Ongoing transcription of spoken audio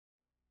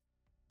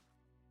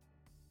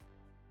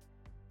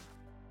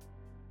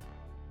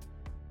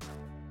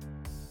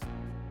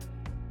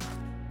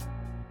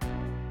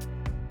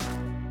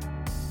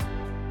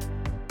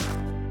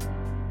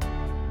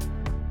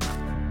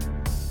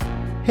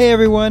Hey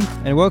everyone,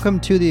 and welcome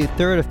to the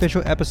third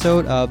official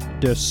episode of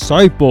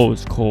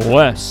Disciples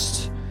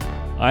Quest.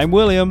 I'm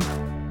William.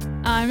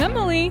 I'm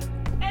Emily.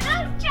 And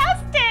I'm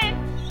Justin.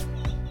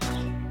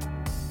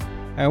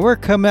 And we're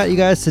coming at you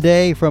guys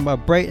today from a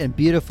bright and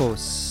beautiful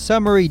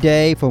summery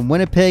day from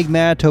Winnipeg,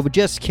 Manitoba.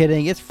 Just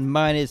kidding, it's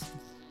minus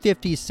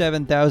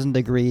 57,000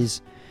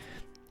 degrees.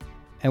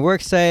 And we're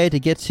excited to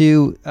get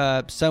to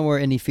somewhere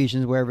in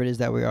Ephesians, wherever it is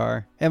that we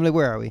are. Emily,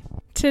 where are we?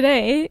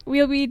 Today,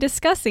 we'll be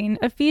discussing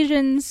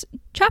Ephesians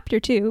chapter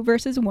 2,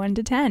 verses 1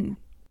 to 10.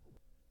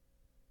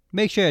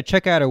 Make sure to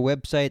check out our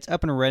website. It's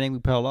up and running. We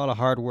put a lot of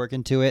hard work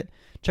into it.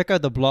 Check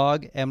out the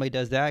blog. Emily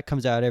does that. It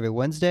comes out every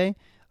Wednesday.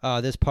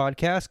 This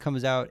podcast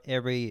comes out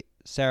every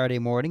Saturday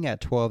morning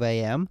at 12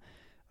 a.m.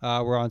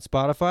 We're on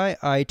Spotify,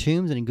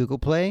 iTunes, and Google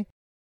Play.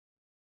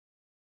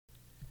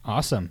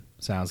 Awesome.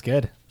 Sounds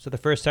good. So the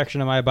first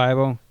section of my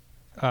Bible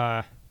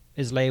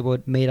is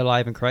labeled Made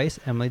Alive in Christ.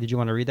 Emily, did you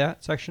want to read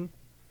that section?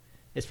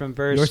 It's from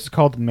verse... Yours is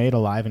called Made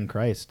Alive in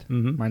Christ.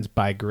 Mm-hmm. Mine's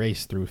by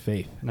grace through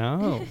faith.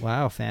 No,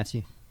 wow,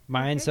 fancy.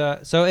 Mine's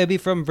so it'll be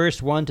from verse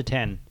 1 to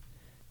 10.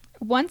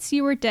 Once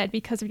you were dead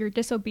because of your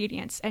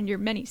disobedience and your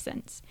many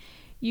sins.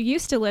 You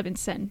used to live in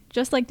sin,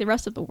 just like the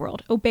rest of the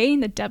world, obeying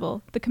the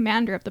devil, the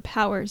commander of the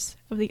powers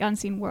of the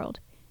unseen world.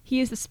 He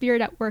is the spirit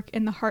at work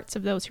in the hearts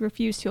of those who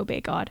refuse to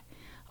obey God.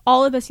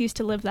 All of us used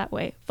to live that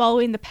way,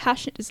 following the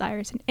passionate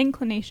desires and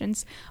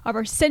inclinations of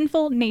our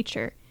sinful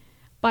nature.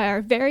 By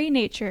our very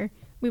nature,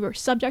 we were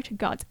subject to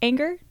God's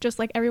anger, just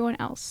like everyone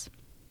else.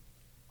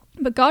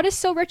 But God is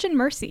so rich in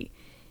mercy,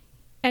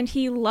 and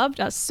He loved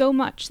us so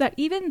much that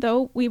even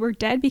though we were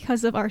dead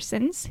because of our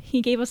sins,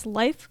 He gave us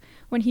life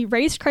when He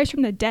raised Christ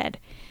from the dead.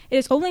 It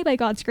is only by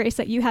God's grace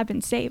that you have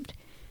been saved.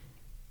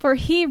 For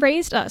He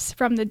raised us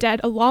from the dead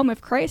along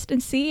with Christ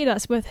and seated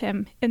us with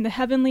Him in the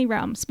heavenly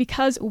realms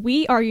because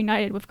we are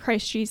united with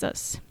Christ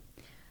Jesus.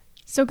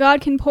 So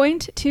God can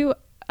point to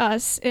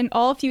us in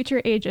all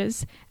future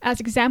ages as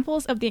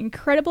examples of the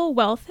incredible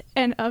wealth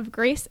and of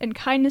grace and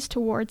kindness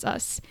towards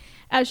us,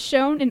 as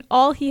shown in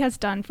all He has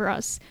done for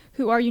us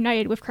who are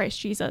united with Christ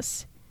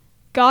Jesus.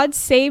 God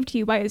saved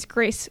you by His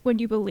grace when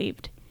you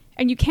believed,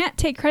 and you can't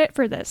take credit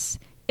for this.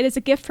 It is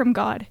a gift from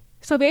God.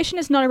 Salvation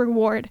is not a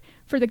reward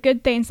for the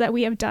good things that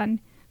we have done,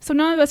 so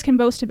none of us can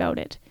boast about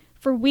it.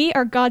 For we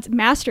are God's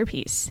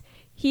masterpiece.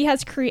 He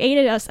has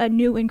created us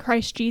anew in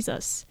Christ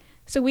Jesus,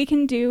 so we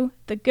can do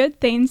the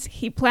good things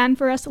He planned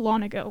for us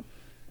long ago.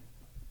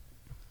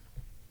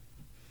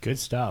 Good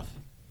stuff.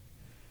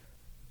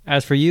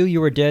 As for you, you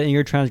were dead in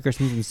your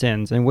transgressions and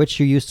sins, in which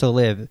you used to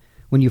live,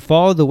 when you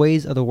followed the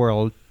ways of the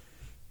world,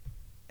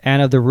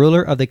 and of the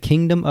ruler of the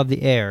kingdom of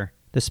the air,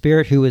 the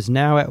spirit who is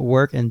now at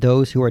work in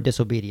those who are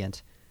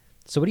disobedient.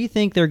 So what do you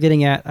think they're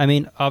getting at? I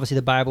mean, obviously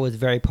the Bible is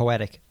very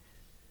poetic.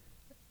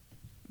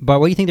 But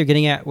what do you think they're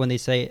getting at when they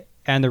say,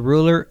 and the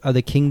ruler of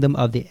the kingdom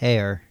of the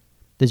air?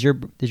 Does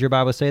your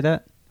Bible say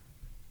that?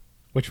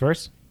 Which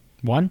verse?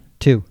 1?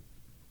 2.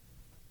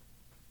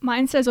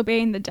 Mine says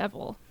obeying the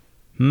devil.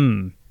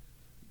 Okay.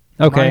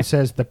 Mine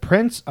says the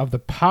prince of the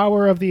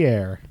power of the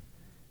air.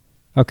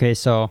 Okay,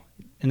 so,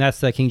 and that's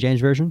the King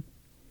James Version?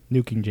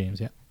 New King James,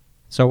 yeah.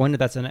 So I wonder if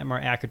that's a more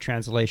accurate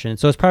translation.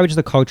 So it's probably just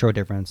a cultural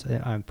difference.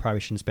 I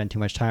probably shouldn't spend too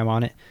much time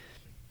on it.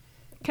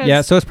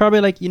 Yeah, so it's probably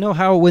like, you know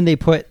how when they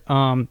put,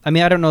 I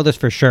mean, I don't know this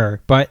for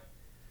sure, but,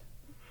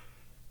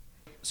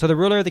 so the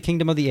ruler of the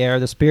kingdom of the air,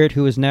 the spirit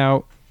who is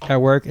now at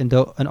work and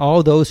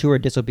all those who are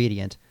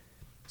disobedient.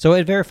 So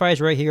it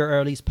verifies right here, or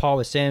at least Paul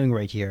is saying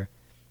right here,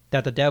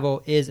 that the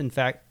devil is in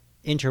fact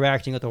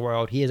interacting with the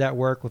world. He is at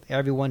work with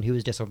everyone who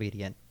is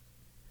disobedient.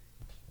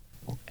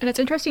 And it's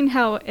interesting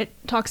how it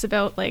talks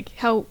about like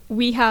how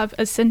we have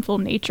a sinful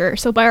nature.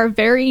 So by our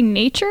very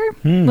nature,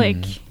 like,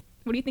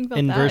 what do you think about that?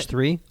 In verse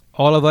 3,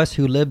 all of us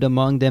who lived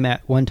among them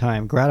at one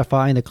time,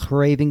 gratifying the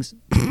cravings.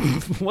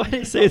 Why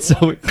did I say it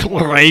so?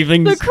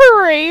 Cravings. The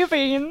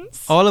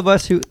cravings. All of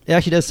us who, it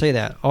actually does say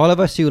that. All of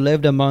us who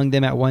lived among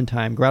them at one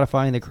time,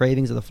 gratifying the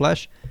cravings of the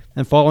flesh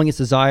and following its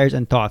desires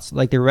and thoughts.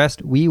 Like the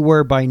rest, we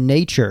were by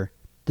nature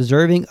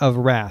deserving of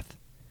wrath.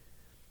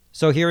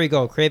 So here we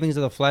go. Cravings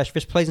of the flesh.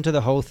 This plays into the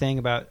whole thing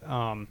about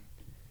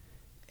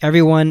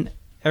every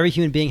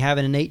human being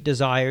having innate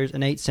desires,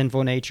 innate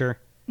sinful nature.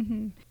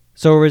 Mm-hmm.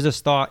 So there is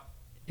this thought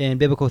in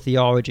biblical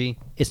theology.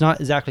 It's not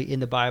exactly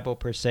in the Bible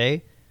per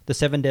se, the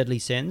 7 deadly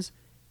sins.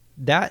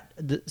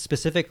 The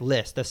specific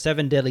list, the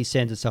 7 deadly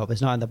sins itself, is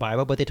not in the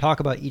Bible, but they talk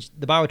about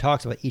the Bible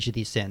talks about each of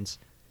these sins.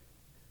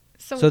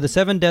 So the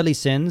 7 deadly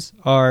sins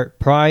are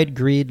pride,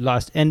 greed,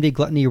 lust, envy,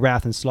 gluttony,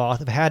 wrath, and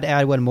sloth. If I had to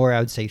add one more, I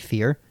would say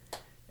fear.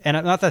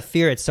 And not that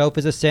fear itself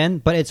is a sin,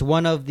 but it's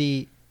one of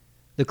the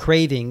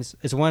cravings.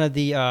 It's one of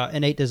the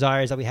innate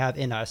desires that we have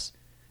in us.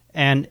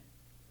 And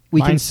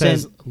Mine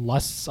says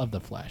lusts of the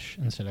flesh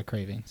instead of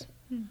cravings.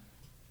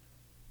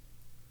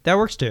 That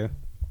works too.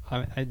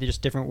 They're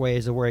just different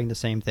ways of wording the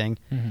same thing.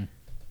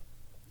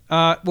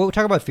 Mm-hmm. We'll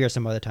talk about fear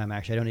some other time,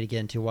 actually. I don't need to get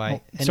into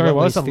why. Sorry,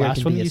 what was the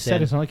last one that you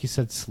said? It's not like you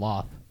said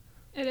sloth.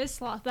 It is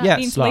sloth. That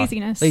means sloth.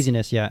 laziness.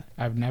 Laziness, yeah.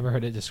 I've never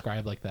heard it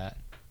described like that.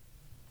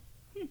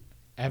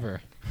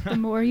 Ever. The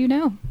more you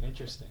know.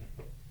 Interesting.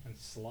 And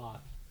sloth.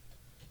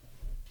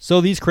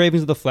 So these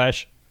cravings of the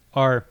flesh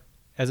are,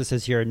 as it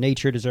says here,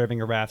 nature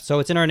deserving of wrath. So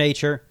it's in our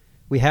nature.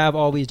 We have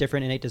all these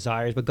different innate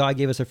desires, but God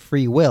gave us a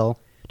free will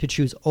to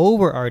choose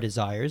over our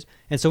desires.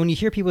 And so when you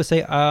hear people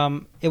say,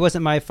 it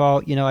wasn't my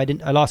fault,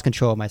 I lost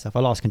control of myself. I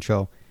lost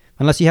control.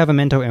 Unless you have a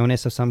mental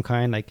illness of some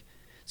kind, like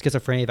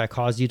schizophrenia that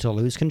caused you to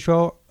lose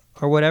control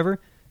or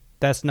whatever,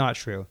 that's not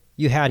true.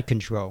 You had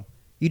control.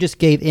 You just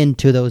gave in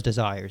to those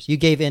desires. You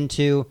gave in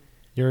to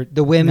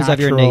the whims of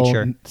your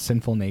nature.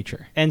 Sinful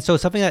nature. And so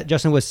something that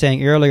Justin was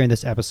saying earlier in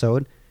this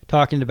episode,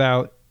 talking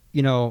about,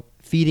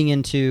 feeding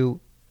into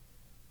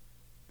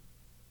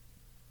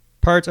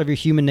parts of your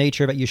human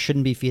nature that you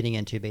shouldn't be feeding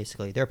into,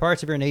 basically. There are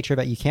parts of your nature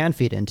that you can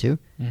feed into,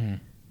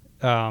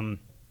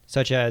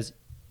 such as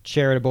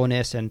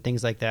charitableness and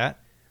things like that.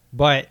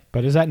 But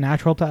is that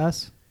natural to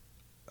us?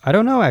 I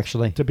don't know,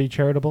 actually. To be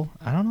charitable?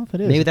 I don't know if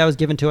it is. Maybe that was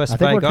given to us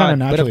by God.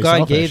 But if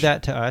God gave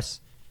that to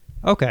us,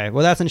 okay,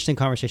 well, that's an interesting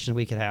conversation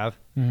we could have.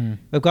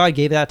 Mm-hmm. If God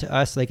gave that to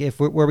us, like if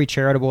were we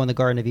charitable in the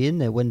Garden of Eden,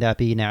 then wouldn't that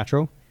be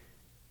natural?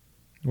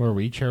 Were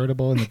we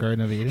charitable in the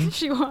Garden of Eden?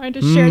 She wanted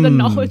to share the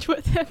knowledge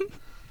with him.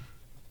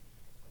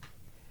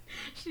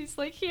 She's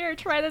like, here,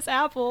 try this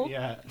apple.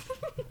 Yeah.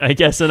 I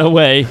guess in a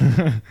way.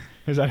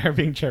 Is that her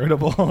being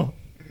charitable?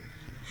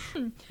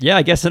 Yeah,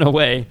 I guess in a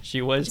way.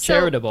 She was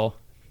charitable.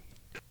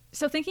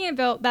 So thinking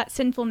about that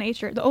sinful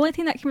nature, the only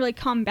thing that can really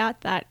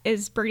combat that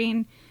is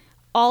bringing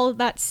all of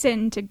that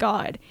sin to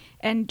God.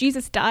 And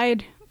Jesus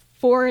died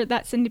for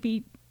that sin to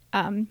be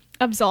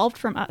absolved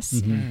from us.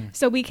 Mm-hmm.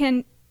 So we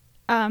can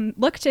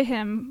look to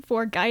him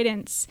for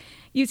guidance,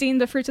 using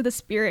the fruits of the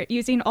Spirit,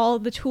 using all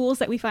the tools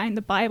that we find in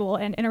the Bible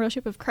and in a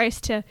relationship with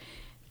Christ to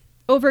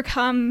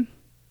overcome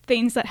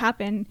things that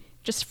happen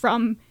just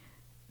from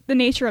the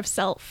nature of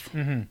self.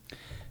 Mm-hmm.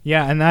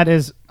 Yeah, and that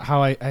is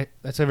how I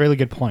that's a really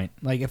good point.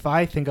 Like, if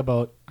I think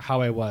about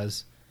how I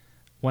was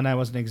when I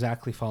wasn't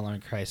exactly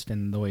following Christ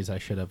in the ways I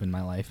should have in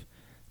my life,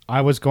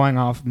 I was going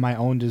off my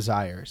own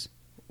desires,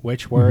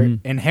 which were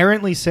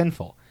inherently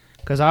sinful.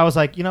 Because I was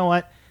like, you know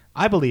what?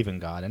 I believe in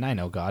God, and I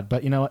know God,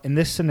 but, in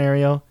this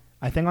scenario,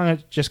 I think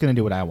I'm just going to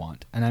do what I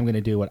want, and I'm going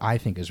to do what I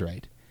think is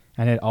right.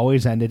 And it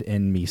always ended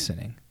in me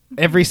sinning.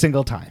 Every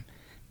single time.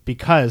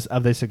 Because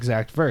of this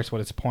exact verse,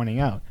 what it's pointing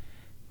out.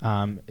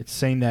 It's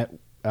saying that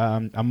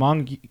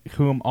among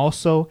whom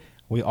also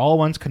we all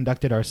once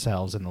conducted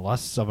ourselves in the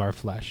lusts of our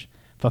flesh,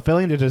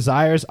 fulfilling the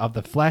desires of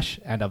the flesh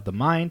and of the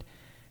mind,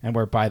 and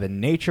were by the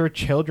nature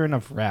children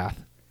of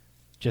wrath,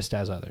 just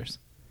as others.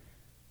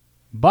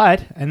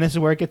 But, and this is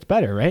where it gets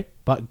better, right?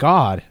 But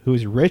God, who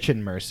is rich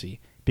in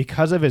mercy,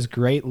 because of his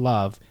great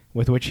love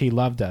with which he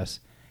loved us,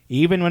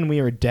 even when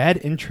we were dead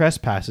in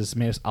trespasses,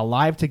 made us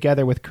alive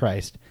together with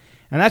Christ.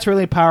 And that's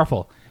really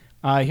powerful.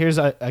 Here's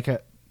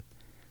a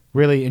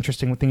really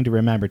interesting thing to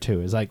remember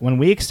too, is like when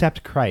we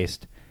accept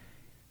Christ,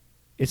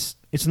 it's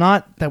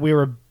not that we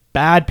were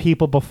bad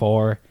people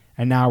before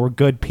and now we're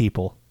good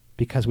people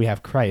because we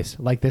have Christ.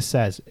 Like this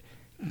says,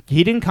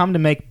 he didn't come to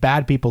make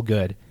bad people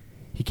good.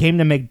 He came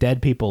to make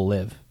dead people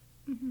live.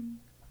 Mm-hmm.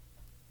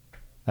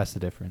 That's the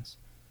difference.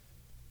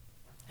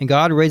 And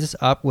God raised us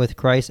up with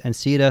Christ and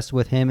seated us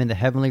with him in the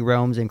heavenly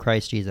realms in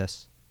Christ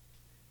Jesus.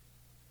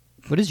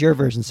 What does your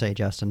version say,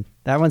 Justin?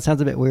 That one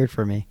sounds a bit weird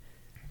for me.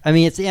 I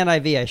mean, it's the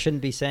NIV. I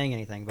shouldn't be saying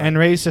anything. But. And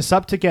raised us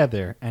up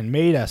together and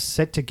made us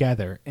sit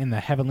together in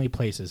the heavenly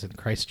places in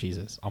Christ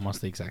Jesus.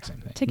 Almost the exact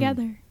same thing.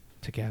 Together.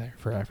 Together,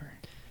 forever.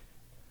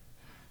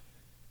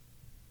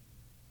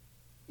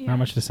 Yeah. Not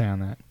much to say on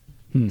that.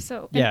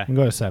 So yeah. We can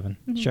go to 7.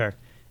 Mm-hmm. Sure.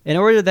 In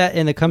order that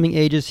in the coming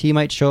ages he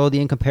might show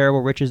the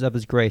incomparable riches of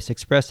his grace,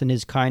 expressed in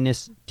his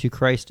kindness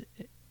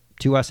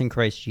to us in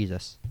Christ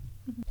Jesus.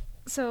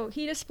 So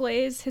he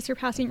displays his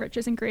surpassing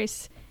riches and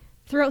grace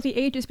throughout the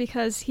ages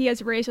because he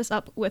has raised us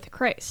up with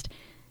Christ.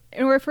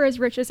 In order for his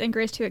riches and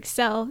grace to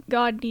excel,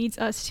 God needs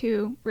us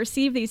to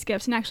receive these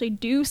gifts and actually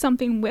do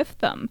something with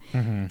them.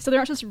 Mm-hmm. So they're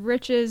not just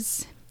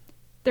riches,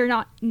 they're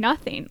not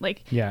nothing.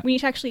 Like, we need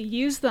to actually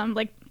use them,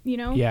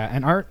 Yeah,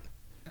 and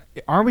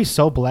aren't we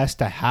so blessed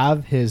to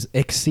have his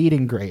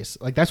exceeding grace?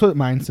 Like, that's what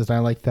mine says. I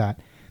like that.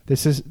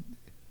 This is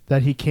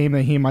that he came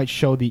that he might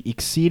show the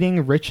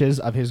exceeding riches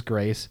of his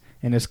grace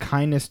and his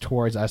kindness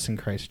towards us in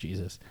Christ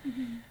Jesus.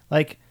 Mm-hmm.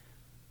 Like,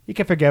 he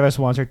can forgive us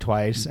once or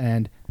twice,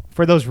 and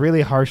for those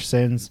really harsh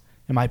sins,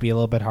 it might be a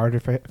little bit harder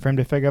for him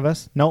to forgive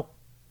us. Nope.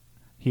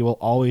 He will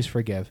always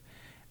forgive.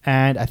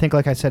 And I think,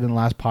 like I said in the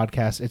last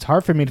podcast, it's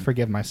hard for me to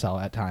forgive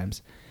myself at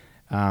times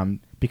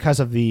because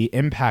of the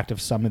impact of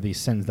some of these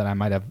sins that I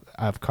might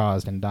have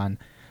caused and done.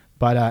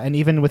 But and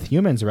even with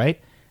humans,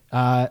 right?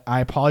 I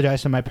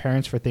apologize to my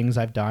parents for things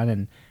I've done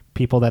and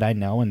people that I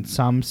know, and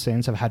some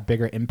sins have had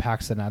bigger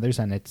impacts than others,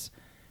 and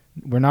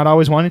we're not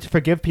always wanting to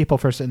forgive people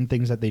for certain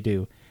things that they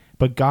do.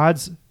 But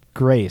God's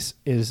grace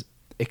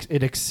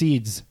it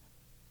exceeds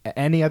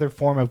any other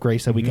form of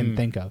grace that we can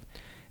think of.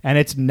 And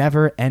it's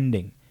never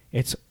ending.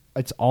 It's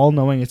all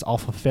knowing, it's all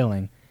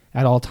fulfilling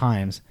at all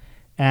times.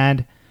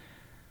 And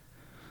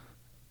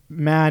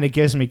man, it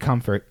gives me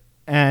comfort.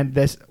 And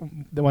this,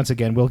 once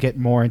again, we'll get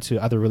more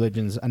into other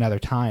religions another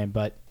time.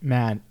 But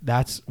man,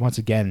 that's once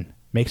again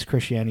makes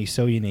Christianity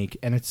so unique,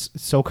 and it's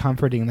so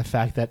comforting in the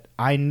fact that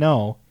I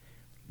know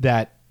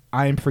that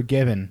I am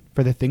forgiven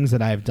for the things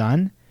that I have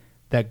done,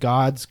 that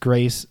God's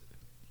grace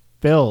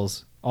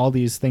fills all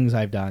these things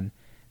I've done,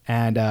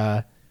 and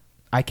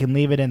I can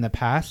leave it in the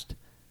past.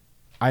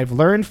 I've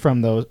learned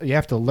from those. You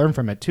have to learn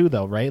from it too,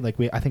 though, right? Like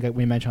I think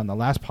we mentioned on the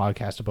last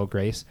podcast about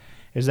grace,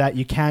 is that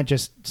you can't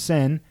just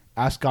sin,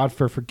 ask God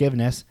for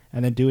forgiveness,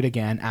 and then do it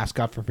again, ask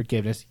God for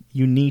forgiveness.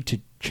 You need to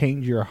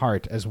change your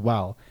heart as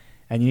well,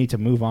 and you need to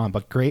move on.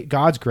 But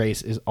God's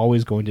grace is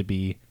always going to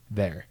be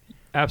there.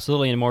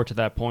 Absolutely, and more to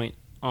that point.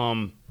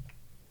 And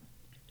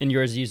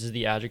yours uses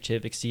the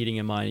adjective exceeding,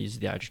 and mine uses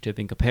the adjective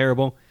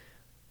incomparable.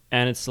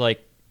 And it's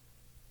like,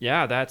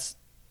 yeah, that's...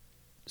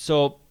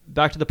 So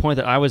back to the point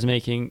that I was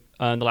making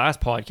on the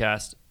last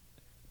podcast,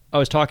 I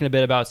was talking a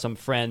bit about some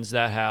friends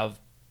that have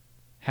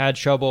had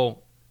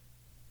trouble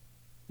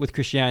with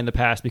Christianity in the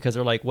past because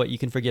they're like, what, you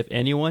can forgive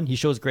anyone? He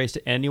shows grace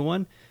to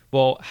anyone?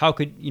 Well, how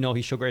could,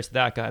 he show grace to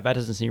that guy? That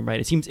doesn't seem right.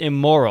 It seems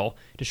immoral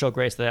to show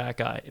grace to that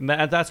guy. And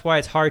that's why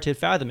it's hard to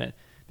fathom it,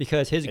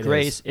 because his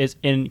grace is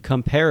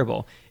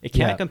incomparable. It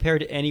can't compare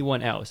to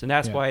anyone else. And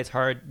that's why it's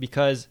hard,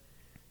 because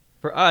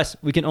for us,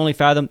 we can only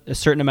fathom a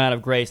certain amount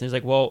of grace. And it's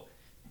like, well,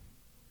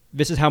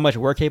 this is how much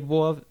we're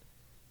capable of,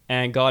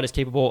 and God is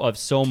capable of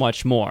so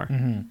much more.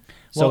 Mm-hmm.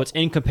 So it's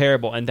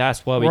incomparable, and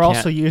that's why we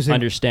can't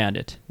understand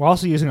it. We're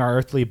also using our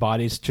earthly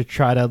bodies to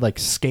try to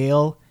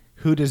scale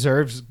who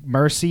deserves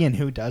mercy and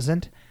who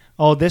doesn't.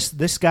 Oh,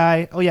 this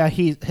guy, oh yeah,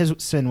 his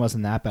sin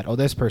wasn't that bad. Oh,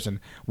 this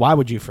person, why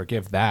would you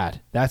forgive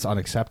that? That's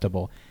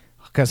unacceptable.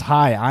 Because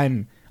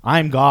I'm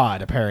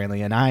God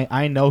apparently, and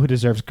I know who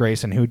deserves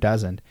grace and who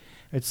doesn't.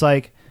 It's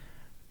like,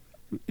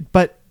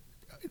 but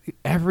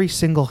every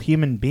single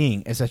human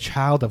being is a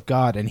child of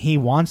God, and he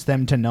wants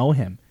them to know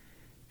him,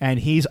 and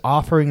he's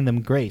offering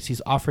them grace.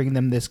 He's offering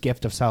them this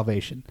gift of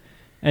salvation,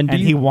 and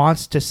he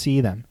wants to see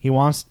them. He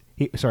wants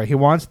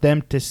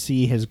them to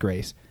see his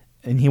grace,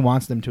 and he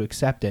wants them to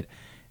accept it.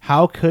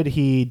 How could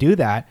he do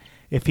that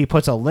if he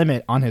puts a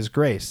limit on his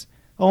grace?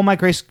 Oh, my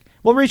grace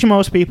will reach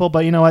most people,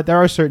 but you know what? There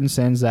are certain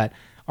sins that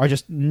are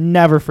just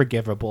never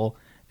forgivable,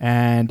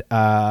 and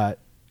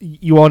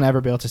you won't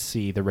ever be able to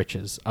see the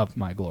riches of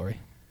my glory.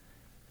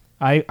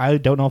 I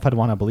don't know if I'd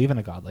want to believe in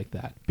a God like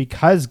that,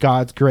 because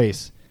God's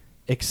grace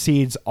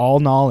exceeds all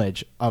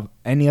knowledge of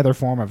any other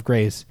form of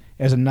grace.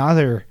 Is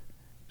another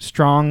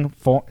strong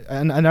form,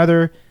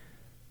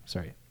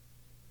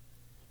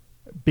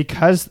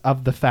 because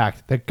of the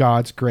fact that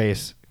God's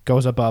grace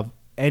goes above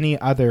any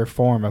other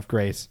form of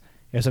grace,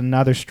 is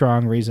another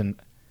strong reason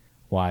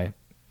why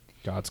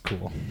God's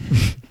cool.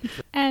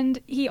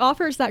 And he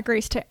offers that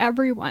grace to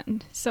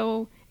everyone.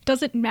 So it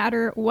doesn't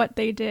matter what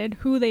they did,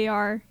 who they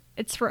are,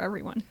 it's for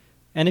everyone.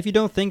 And if you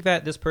don't think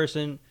that this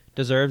person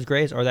deserves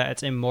grace, or that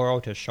it's immoral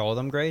to show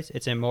them grace,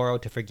 it's immoral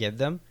to forgive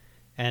them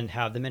and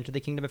have them enter the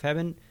kingdom of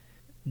heaven,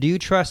 do you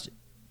trust?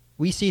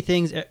 We see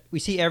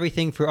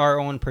everything through our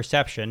own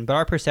perception, but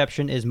our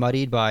perception is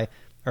muddied by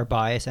our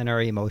bias and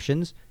our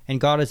emotions,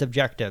 and God is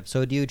objective.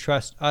 So do you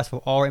trust us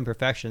for all our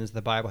imperfections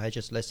the Bible has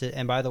just listed?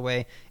 And by the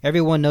way,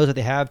 everyone knows that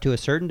they have to a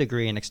certain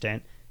degree and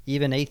extent,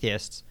 even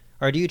atheists.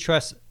 Or do you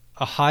trust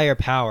a higher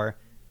power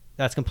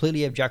that's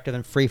completely objective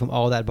and free from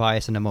all that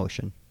bias and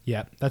emotion?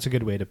 Yeah, that's a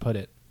good way to put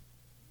it.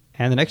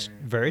 And the next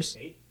verse,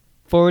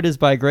 for it is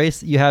by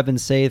grace you have been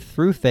saved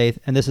through faith,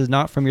 and this is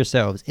not from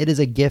yourselves. It is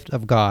a gift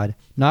of God,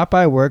 not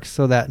by works,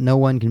 so that no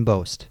one can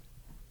boast.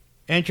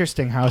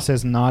 Interesting how it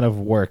says not of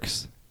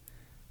works.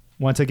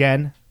 Once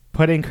again,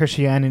 putting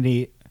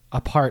Christianity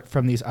apart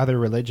from these other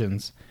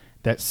religions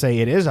that say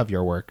it is of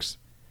your works.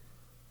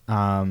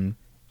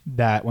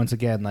 That, once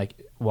again,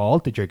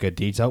 did your good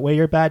deeds outweigh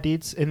your bad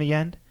deeds in the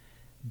end?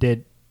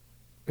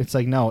 It's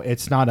like, no,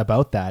 it's not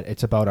about that.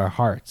 It's about our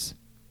hearts.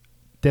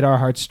 Did our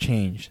hearts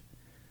change?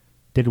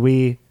 Did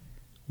we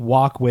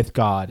walk with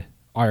God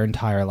our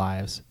entire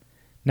lives?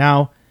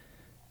 Now,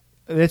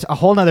 it's a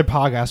whole nother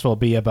podcast will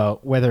be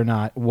about whether or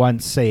not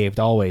once saved,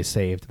 always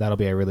saved. That'll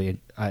be a really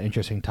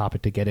interesting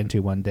topic to get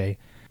into one day.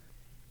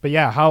 But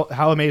yeah,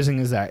 how amazing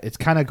is that? It's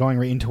kind of going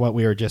right into what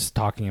we were just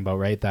talking about,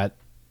 right? That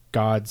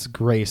God's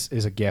grace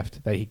is a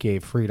gift that he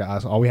gave free to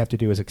us. All we have to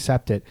do is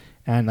accept it.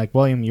 And like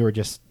William, you were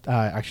just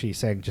actually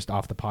saying just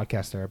off the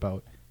podcast there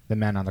about the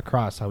man on the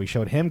cross, how he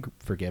showed him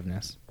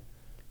forgiveness.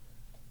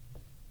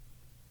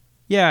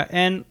 Yeah,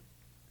 and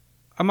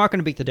I'm not going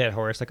to beat the dead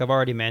horse. Like I've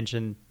already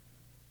mentioned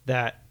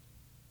that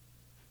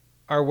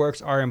our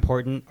works are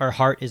important. Our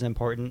heart is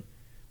important.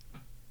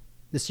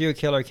 The serial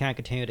killer can't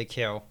continue to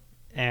kill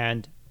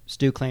and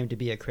still claim to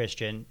be a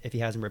Christian if he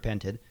hasn't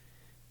repented.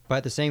 But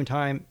at the same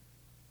time,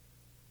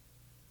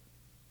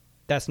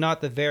 that's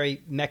not the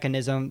very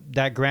mechanism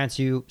that grants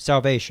you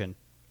salvation.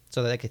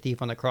 So like a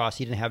thief on the cross,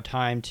 he didn't have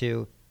time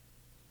to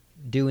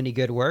do any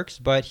good works,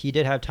 but he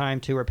did have time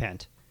to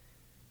repent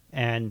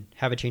and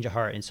have a change of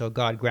heart. And so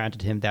God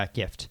granted him that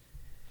gift.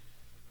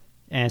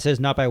 And it says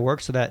not by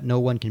works so that no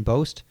one can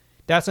boast.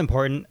 That's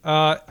important.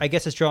 I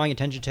guess it's drawing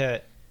attention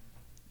to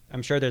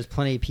I'm sure there's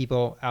plenty of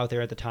people out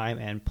there at the time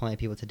and plenty of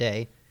people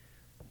today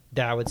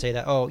that would say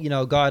that, oh,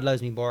 God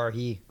loves me more.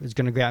 He is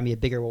going to grant me a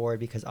bigger reward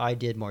because I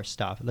did more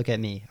stuff. Look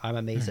at me. I'm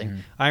amazing. Mm-hmm.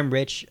 I'm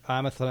rich.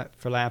 I'm a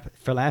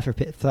philanthropist. Read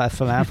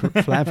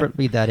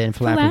that in.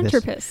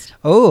 Philanthropist.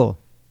 Oh,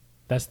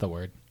 That's the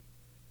word.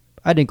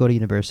 I didn't go to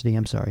university.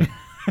 I'm sorry.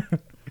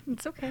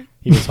 It's okay.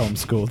 He was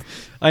homeschooled.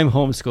 I'm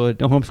homeschooled.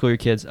 Don't homeschool your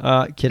kids.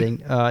 Kidding.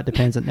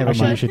 Depends on. Never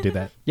Actually, you mind. should do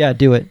that. Yeah,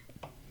 do it.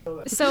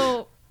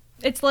 So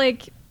it's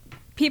like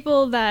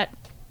people that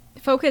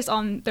focus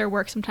on their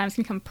work sometimes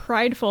can become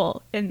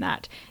prideful in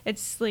that.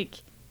 It's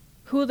like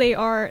who they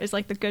are is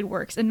like the good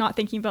works and not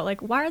thinking about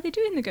like, why are they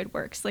doing the good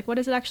works? Like, what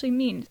does it actually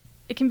mean?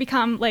 It can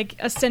become like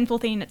a sinful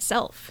thing in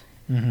itself.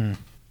 Mm-hmm.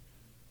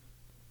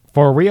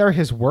 For we are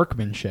his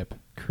workmanship,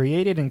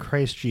 created in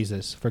Christ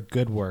Jesus for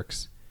good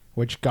works,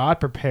 which God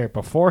prepared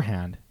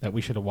beforehand that we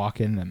should walk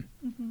in them.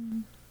 Mm-hmm.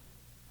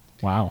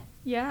 Wow.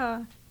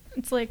 Yeah.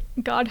 It's like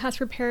God has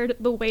prepared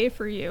the way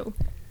for you.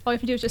 All you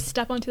have to do is just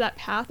step onto that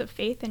path of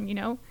faith and,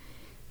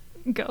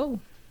 go.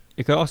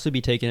 It could also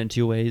be taken in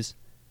two ways.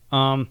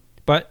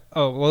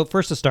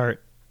 First to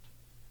start,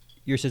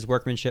 yours is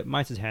workmanship,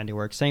 mine is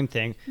handiwork, same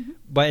thing. Mm-hmm.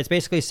 But it's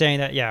basically saying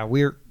that,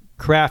 we're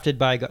crafted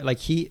by God. Like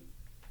He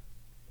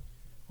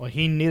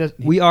needed.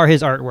 we are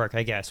his artwork,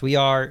 I guess. We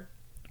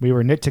We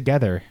were knit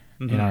together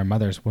in Mhm. our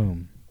mother's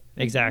womb,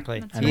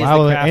 exactly. That's and He is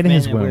while the in craftsman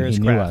his and we're womb, his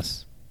he knew craft.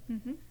 us.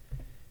 Mm-hmm.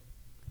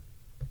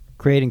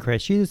 Created in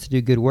Christ Jesus to do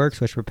good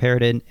works, which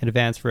prepared in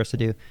advance for us to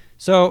do.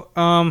 So,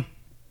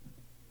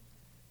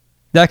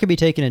 that could be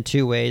taken in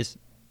two ways.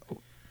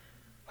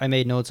 I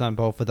made notes on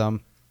both of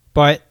them,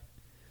 but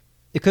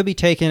it could be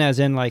taken as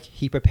in like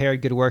he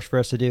prepared good works for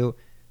us to do,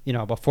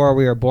 before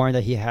we were born,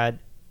 that he had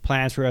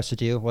plans for us to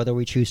do. Whether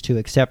we choose to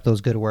accept those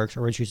good works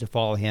or we choose to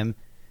follow him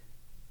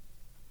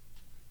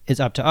is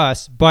up to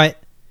us.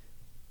 But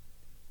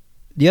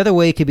the other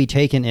way it could be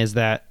taken is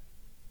that,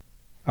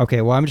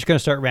 okay, well, I'm just going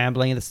to start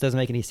rambling. This doesn't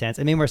make any sense.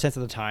 It made more sense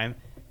at the time.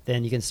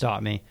 Then you can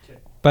stop me.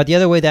 But the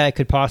other way that it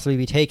could possibly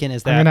be taken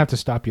is that... I'm going to have to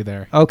stop you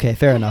there. Okay,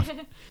 fair enough.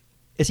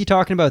 Is he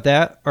talking about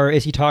that? Or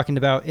is he talking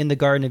about in the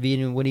Garden of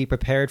Eden when he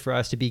prepared for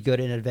us to be good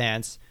in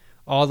advance,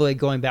 all the way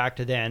going back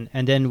to then,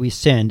 and then we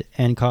sinned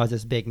and caused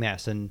this big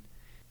mess? And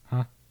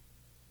Huh?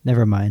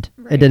 never mind.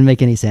 Right. It didn't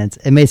make any sense.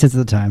 It made sense at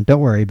the time. Don't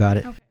worry about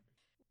it. Okay.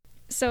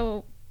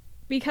 So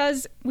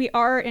because we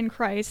are in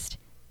Christ,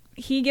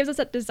 he gives us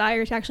that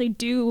desire to actually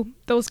do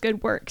those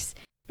good works.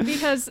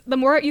 Because the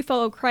more you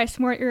follow Christ,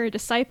 the more you're a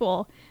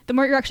disciple, the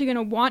more you're actually going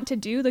to want to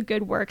do the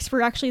good works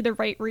for actually the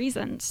right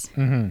reasons.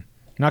 Mm-hmm.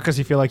 Not because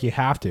you feel like you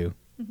have to,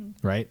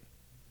 right?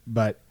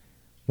 But,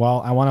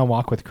 I want to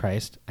walk with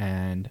Christ,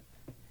 and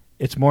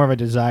it's more of a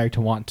desire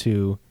to want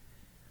to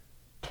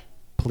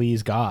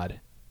please God,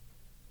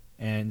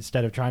 and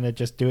instead of trying to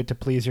just do it to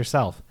please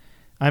yourself.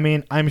 I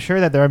mean, I'm sure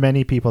that there are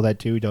many people that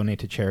do donate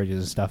to charities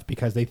and stuff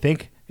because they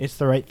think it's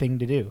the right thing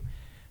to do.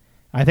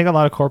 I think a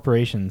lot of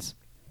corporations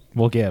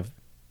will give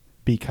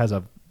because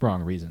of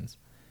wrong reasons.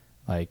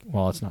 Like,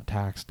 it's not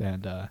taxed,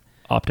 and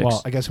Optics.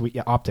 well, I guess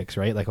optics,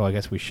 right? Like, I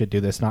guess we should do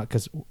this not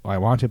because I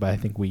want to, but I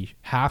think we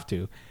have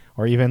to.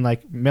 Or even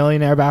like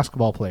millionaire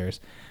basketball players.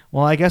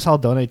 Well, I guess I'll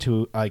donate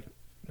to like,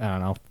 I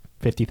don't know,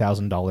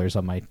 $50,000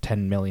 on my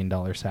 $10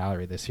 million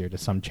salary this year to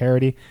some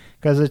charity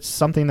because it's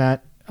something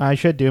that I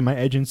should do. My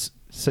agent's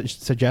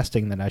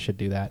suggesting that I should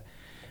do that.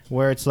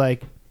 Where it's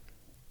like,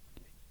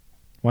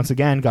 once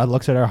again, God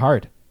looks at our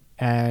heart.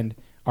 And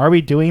are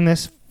we doing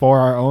this for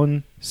our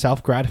own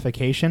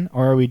self-gratification,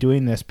 or are we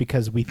doing this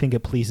because we think it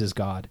pleases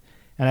God?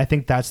 And I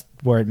think that's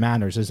where it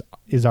matters,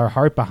 is our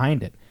heart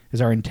behind it, is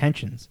our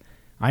intentions.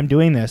 I'm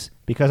doing this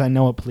because I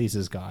know it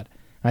pleases God.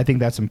 And I think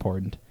that's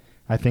important.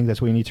 I think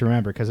that's what we need to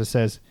remember, because it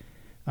says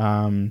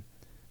that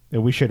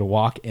we should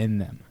walk in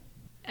them.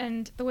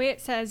 And the way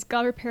it says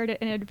God prepared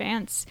it in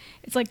advance,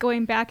 it's like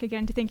going back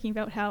again to thinking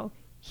about how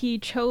he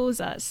chose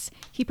us.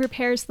 He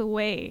prepares the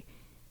way.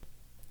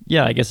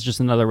 Yeah, I guess it's just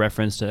another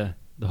reference to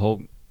the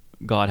whole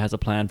God has a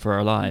plan for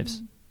our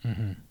lives.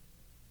 Mm-hmm.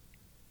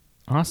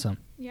 Awesome.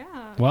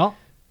 Yeah. Well,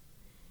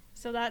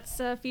 So that's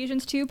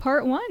Ephesians 2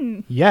 part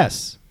 1.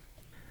 yes.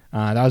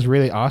 That was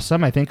really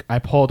awesome. I think I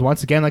pulled,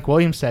 once again, like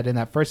William said in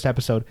that first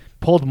episode,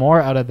 pulled more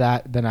out of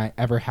that than I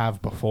ever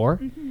have before.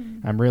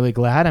 Mm-hmm. I'm really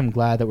glad. I'm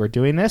glad that we're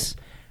doing this.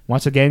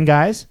 Once again,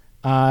 guys,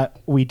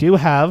 we do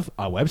have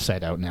a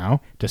website out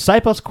now,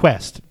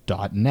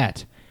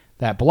 disciplesquest.net.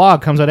 That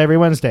blog comes out every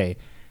Wednesday.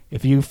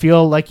 If you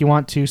feel like you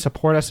want to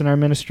support us in our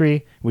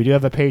ministry, we do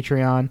have a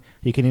Patreon.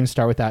 You can even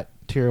start with that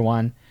tier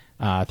 1,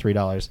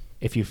 $3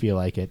 if you feel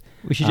like it.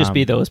 We should just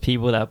be those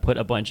people that put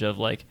a bunch of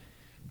like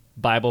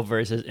Bible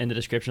verses in the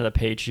description of the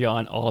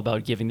Patreon all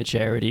about giving to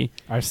charity.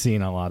 I've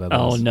seen a lot of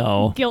Oh those.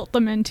 no. Guilt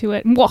them into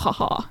it.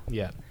 Mwahaha.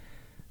 Yeah.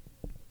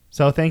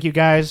 So thank you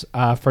guys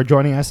for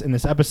joining us in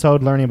this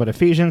episode, learning about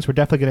Ephesians. We're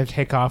definitely going to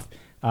take off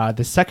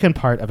the second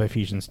part of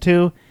Ephesians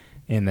 2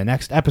 in the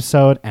next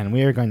episode, and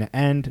we are going to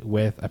end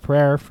with a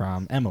prayer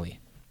from Emily.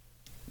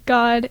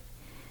 God,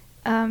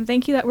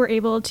 thank you that we're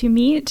able to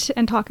meet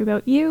and talk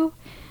about you.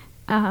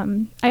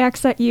 I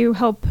ask that you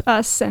help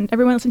us and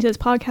everyone listening to this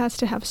podcast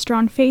to have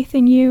strong faith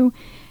in you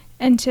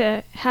and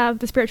to have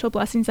the spiritual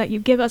blessings that you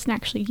give us and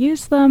actually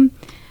use them.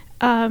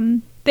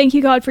 Thank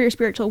you, God, for your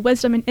spiritual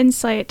wisdom and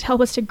insight.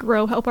 Help us to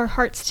grow. Help our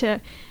hearts to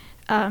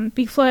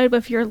be flooded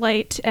with your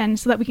light, and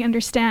so that we can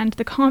understand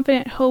the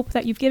confident hope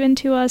that you've given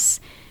to us.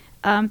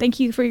 Thank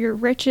you for your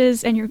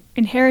riches and your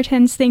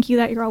inheritance. Thank you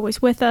that you're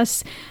always with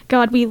us.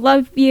 God, we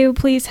love you.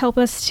 Please help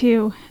us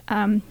to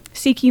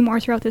seek you more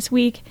throughout this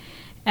week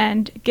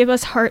and give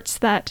us hearts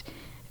that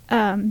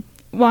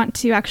want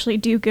to actually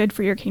do good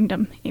for your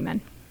kingdom.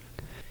 Amen.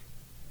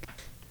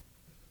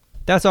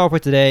 That's all for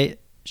today.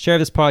 Share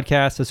this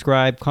podcast,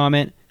 subscribe,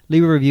 comment,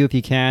 leave a review if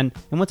you can.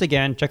 And once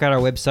again, check out our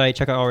website,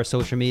 check out all our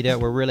social media.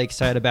 We're really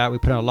excited about it. We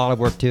put in a lot of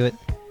work to it.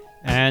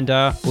 And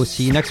we'll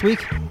see you next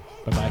week.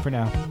 Bye-bye for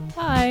now.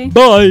 Bye.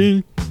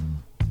 Bye.